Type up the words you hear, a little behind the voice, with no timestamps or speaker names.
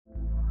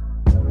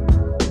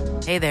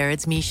Hey there,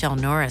 it's Michelle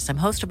Norris. I'm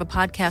host of a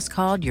podcast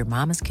called Your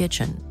Mama's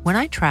Kitchen. When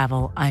I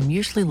travel, I'm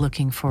usually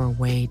looking for a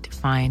way to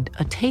find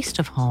a taste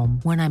of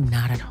home when I'm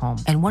not at home.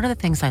 And one of the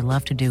things I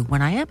love to do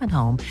when I am at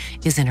home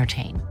is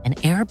entertain. And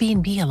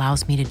Airbnb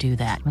allows me to do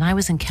that. When I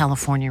was in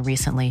California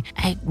recently,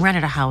 I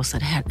rented a house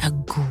that had a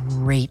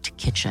great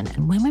kitchen.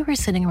 And when we were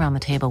sitting around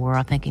the table, we were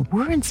all thinking,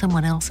 we're in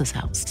someone else's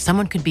house.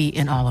 Someone could be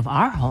in all of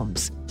our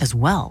homes as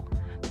well.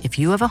 If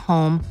you have a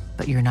home,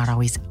 but you're not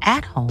always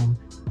at home,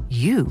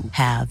 you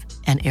have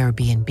an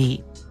Airbnb.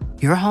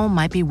 Your home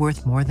might be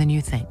worth more than you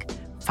think.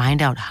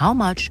 Find out how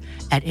much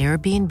at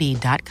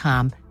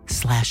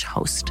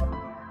airbnb.com/host.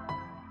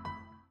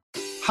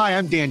 Hi,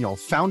 I'm Daniel,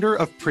 founder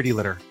of Pretty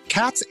Litter.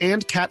 Cats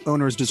and cat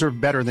owners deserve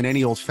better than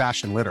any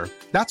old-fashioned litter.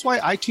 That's why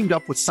I teamed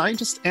up with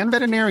scientists and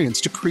veterinarians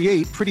to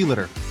create Pretty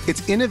Litter.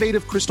 Its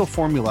innovative crystal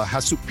formula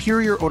has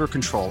superior odor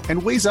control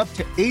and weighs up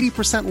to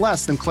 80%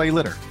 less than clay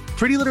litter.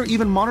 Pretty Litter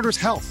even monitors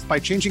health by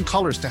changing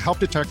colors to help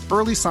detect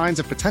early signs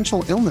of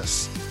potential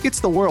illness. It's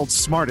the world's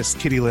smartest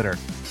kitty litter.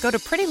 Go to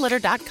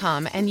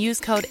prettylitter.com and use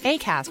code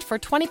ACAST for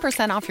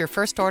 20% off your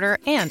first order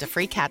and a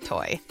free cat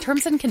toy.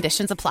 Terms and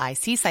conditions apply.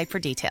 See site for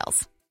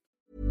details.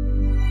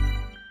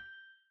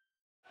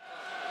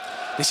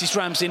 This is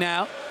Ramsey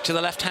now to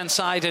the left-hand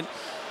side, and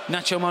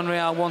Nacho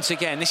Monreal once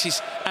again. This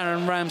is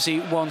Aaron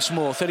Ramsey once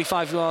more.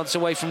 35 yards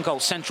away from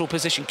goal. Central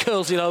position.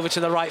 Curls it over to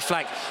the right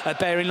flank.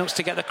 Bellerin looks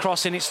to get the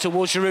cross in. It's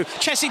towards Giroud.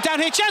 Chesney down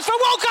here. Chance for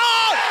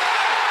Walcott!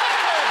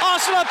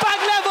 Arsenal are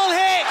back level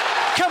here.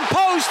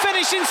 Composed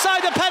finish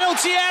inside the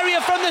penalty area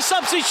from the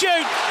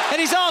substitute. It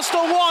is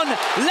Arsenal 1,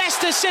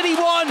 Leicester City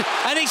 1,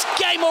 and it's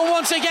game on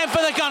once again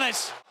for the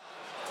Gunners.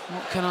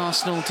 What can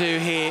Arsenal do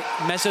here?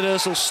 Mesut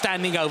Ozil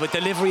standing over.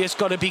 Delivery has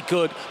got to be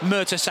good.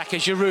 Mertesacker,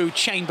 Giroud,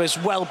 Chambers,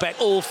 Welbeck,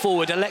 all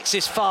forward.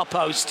 Alexis far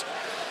post.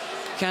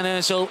 Can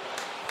Ozil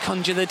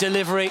conjure the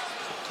delivery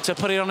to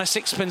put it on a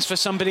sixpence for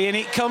somebody? And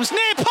it comes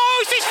near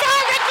post. It's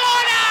found the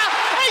corner!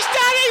 It's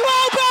Danny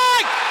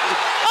Welbeck!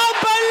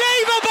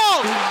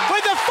 Unbelievable!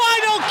 With the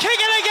final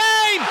kick of the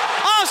game,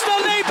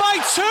 Arsenal lead by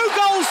 2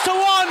 goals to 1.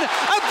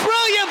 A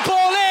brilliant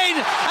ball in,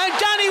 and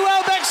Danny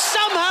Welbeck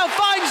somehow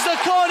finds the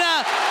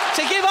corner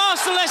to give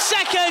Arsenal a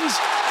second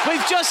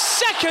with just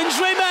seconds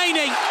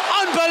remaining.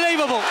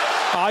 Unbelievable.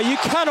 You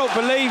cannot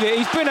believe it.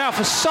 He's been out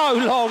for so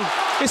long.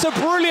 It's a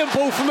brilliant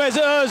ball from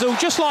Mesut Ozil,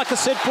 just like I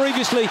said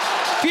previously.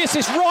 Yes,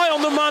 it's right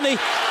on the money,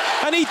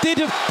 and he did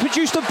have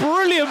produced a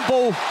brilliant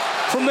ball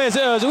from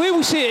Mesut Ozil. We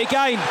will see it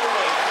again.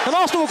 And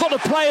Arsenal have got the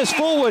players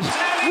forward.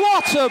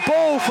 What a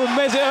ball from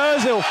Mesut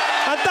Ozil.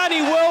 And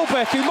Danny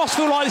Welbeck, who must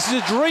feel like this is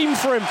a dream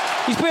for him.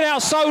 He's been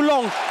out so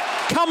long,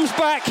 comes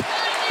back,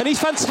 and he's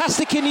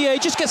fantastic in the air. He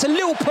just gets a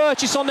little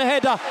purchase on the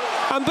header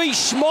and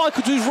beats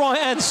Schmeichel to his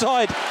right-hand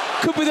side.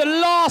 Could be the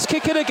last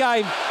kick of the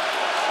game.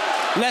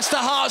 Leicester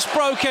hearts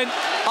broken.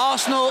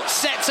 Arsenal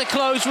set to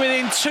close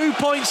within 2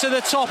 points of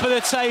the top of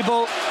the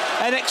table.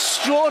 An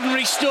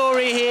extraordinary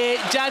story here.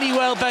 Danny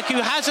Welbeck,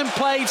 who hasn't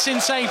played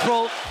since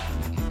April.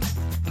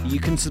 You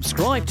can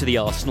subscribe to the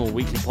Arsenal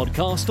Weekly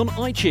Podcast on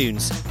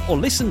iTunes or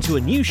listen to a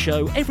new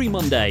show every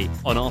Monday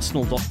on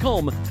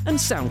arsenal.com and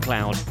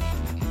SoundCloud.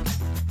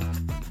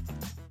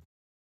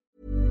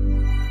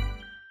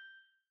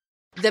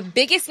 The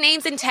biggest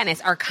names in tennis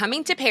are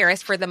coming to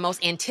Paris for the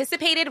most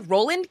anticipated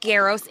Roland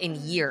Garros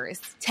in years.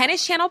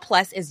 Tennis Channel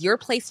Plus is your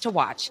place to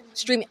watch.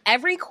 Stream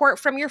every court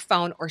from your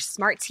phone or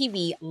smart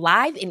TV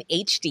live in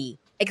HD.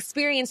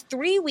 Experience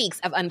 3 weeks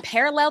of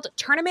unparalleled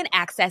tournament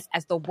access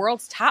as the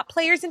world's top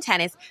players in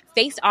tennis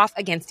face off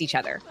against each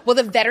other. Will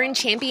the veteran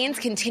champions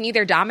continue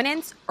their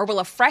dominance, or will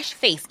a fresh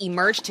face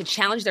emerge to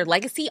challenge their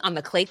legacy on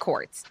the clay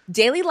courts?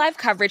 Daily live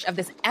coverage of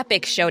this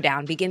epic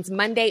showdown begins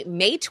Monday,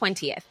 May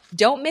 20th.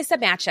 Don't miss a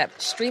matchup.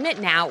 Stream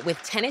it now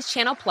with Tennis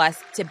Channel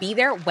Plus to be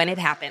there when it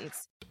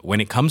happens. When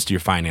it comes to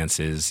your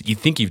finances, you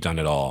think you've done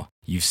it all.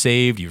 You've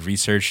saved, you've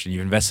researched, and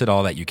you've invested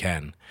all that you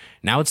can.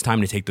 Now it's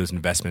time to take those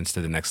investments to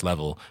the next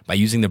level by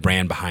using the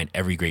brand behind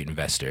every great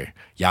investor,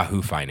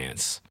 Yahoo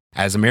Finance.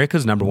 As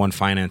America's #1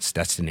 finance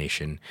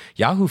destination,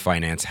 Yahoo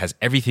Finance has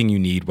everything you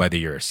need, whether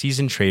you're a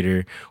seasoned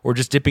trader or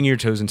just dipping your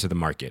toes into the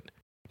market.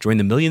 Join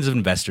the millions of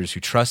investors who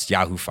trust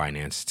Yahoo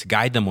Finance to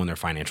guide them on their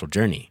financial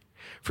journey.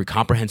 For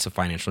comprehensive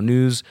financial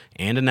news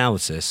and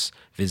analysis,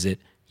 visit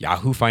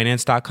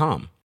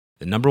yahoofinance.com,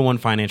 the #1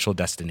 financial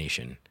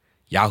destination,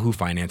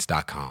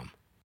 yahoofinance.com.